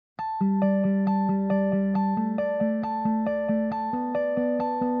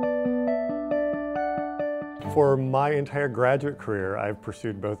For my entire graduate career, I've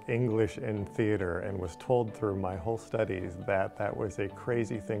pursued both English and theater and was told through my whole studies that that was a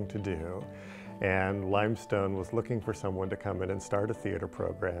crazy thing to do. And Limestone was looking for someone to come in and start a theater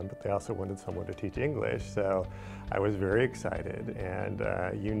program, but they also wanted someone to teach English. So I was very excited, and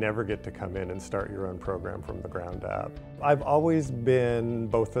you never get to come in and start your own program from the ground up. I've always been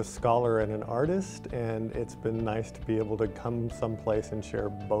both a scholar and an artist, and it's been nice to be able to come someplace and share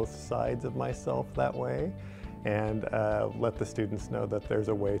both sides of myself that way, and let the students know that there's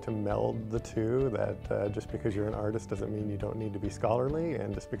a way to meld the two, that just because you're an artist doesn't mean you don't need to be scholarly,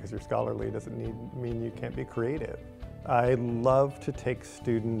 and just because you're scholarly doesn't mean you can't be creative. I love to take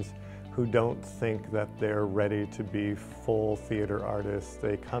students who don't think that they're ready to be full theater artists.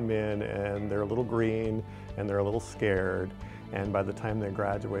 They come in and they're a little green and they're a little scared, and by the time they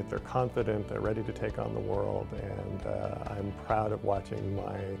graduate they're confident, they're ready to take on the world, and I'm proud of watching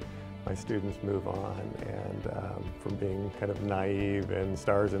my students move on, and from being kind of naive and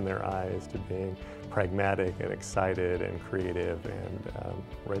stars in their eyes to being pragmatic and excited and creative and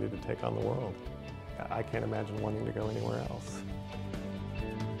ready to take on the world. I can't imagine wanting to go anywhere else.